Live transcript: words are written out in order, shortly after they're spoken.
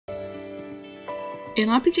In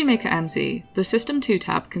RPG Maker MZ, the System 2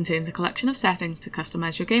 tab contains a collection of settings to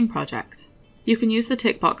customize your game project. You can use the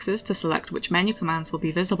tick boxes to select which menu commands will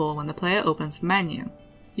be visible when the player opens the menu.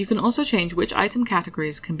 You can also change which item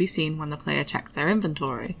categories can be seen when the player checks their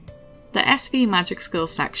inventory. The SV Magic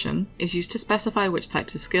Skills section is used to specify which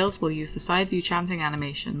types of skills will use the side view chanting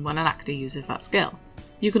animation when an actor uses that skill.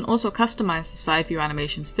 You can also customize the side view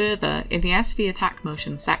animations further in the SV Attack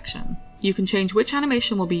Motions section. You can change which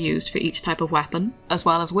animation will be used for each type of weapon, as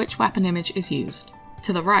well as which weapon image is used.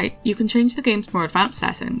 To the right, you can change the game's more advanced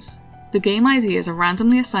settings. The game ID is a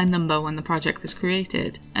randomly assigned number when the project is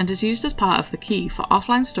created, and is used as part of the key for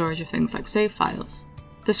offline storage of things like save files.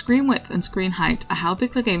 The screen width and screen height are how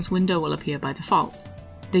big the game's window will appear by default.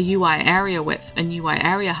 The UI area width and UI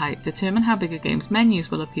area height determine how big a game's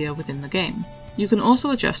menus will appear within the game. You can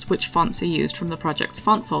also adjust which fonts are used from the project's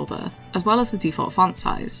font folder, as well as the default font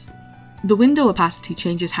size. The window opacity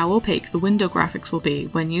changes how opaque the window graphics will be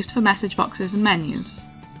when used for message boxes and menus.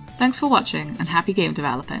 Thanks for watching, and happy game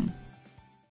developing!